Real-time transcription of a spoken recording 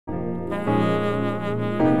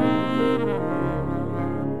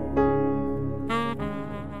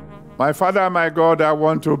My Father, my God, I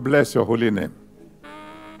want to bless your holy name.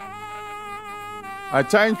 I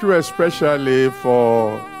thank you especially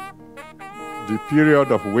for the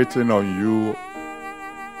period of waiting on you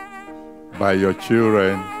by your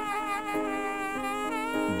children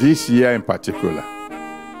this year in particular.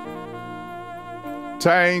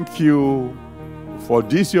 Thank you for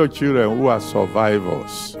these your children who are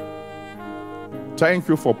survivors. Thank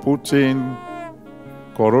you for putting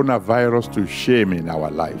coronavirus to shame in our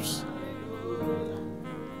lives.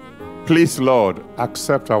 Please, Lord,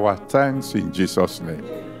 accept our thanks in Jesus' name.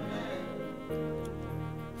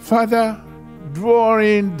 Father,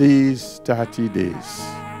 during these 30 days,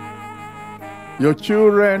 your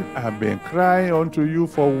children have been crying unto you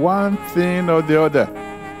for one thing or the other.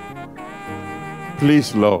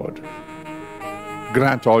 Please, Lord,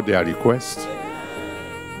 grant all their requests,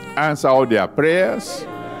 answer all their prayers,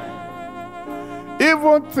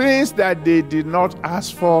 even things that they did not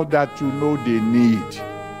ask for that you know they need.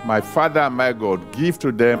 My Father, my God, give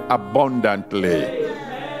to them abundantly.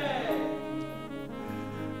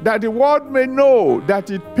 That the world may know that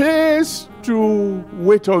it pays to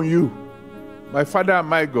wait on you. My Father,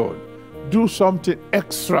 my God, do something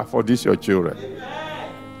extra for these your children.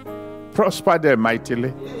 Prosper them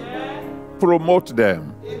mightily. Promote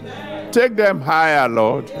them. Take them higher,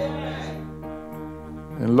 Lord.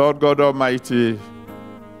 And Lord God Almighty,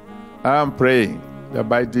 I'm praying that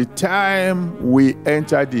by the time we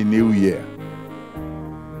enter the new year,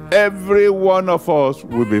 every one of us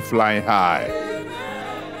will be flying high.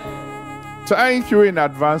 Thank you in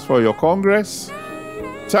advance for your Congress.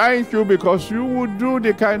 Thank you because you will do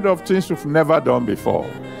the kind of things you've never done before.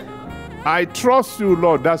 I trust you,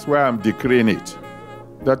 Lord. That's why I'm decreeing it.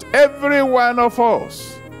 That every one of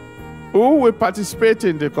us who will participate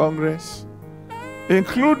in the Congress,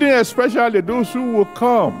 including especially those who will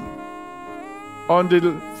come on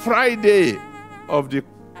the Friday of the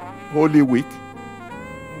Holy Week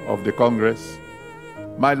of the Congress,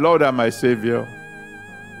 my Lord and my Savior,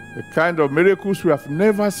 the kind of miracles we have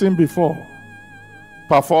never seen before,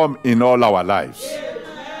 perform in all our lives.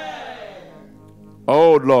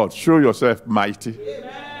 Oh Lord, show yourself mighty.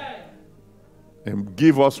 And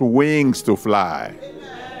give us wings to fly.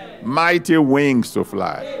 Mighty wings to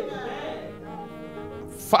fly.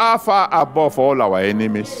 Far, far above all our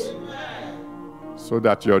enemies. So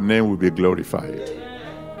that your name will be glorified.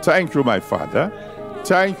 Thank you, my Father.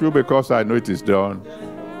 Thank you because I know it is done.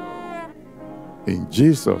 In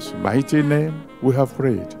Jesus' mighty name we have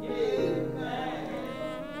prayed.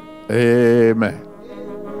 Amen.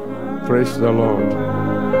 Praise the Lord.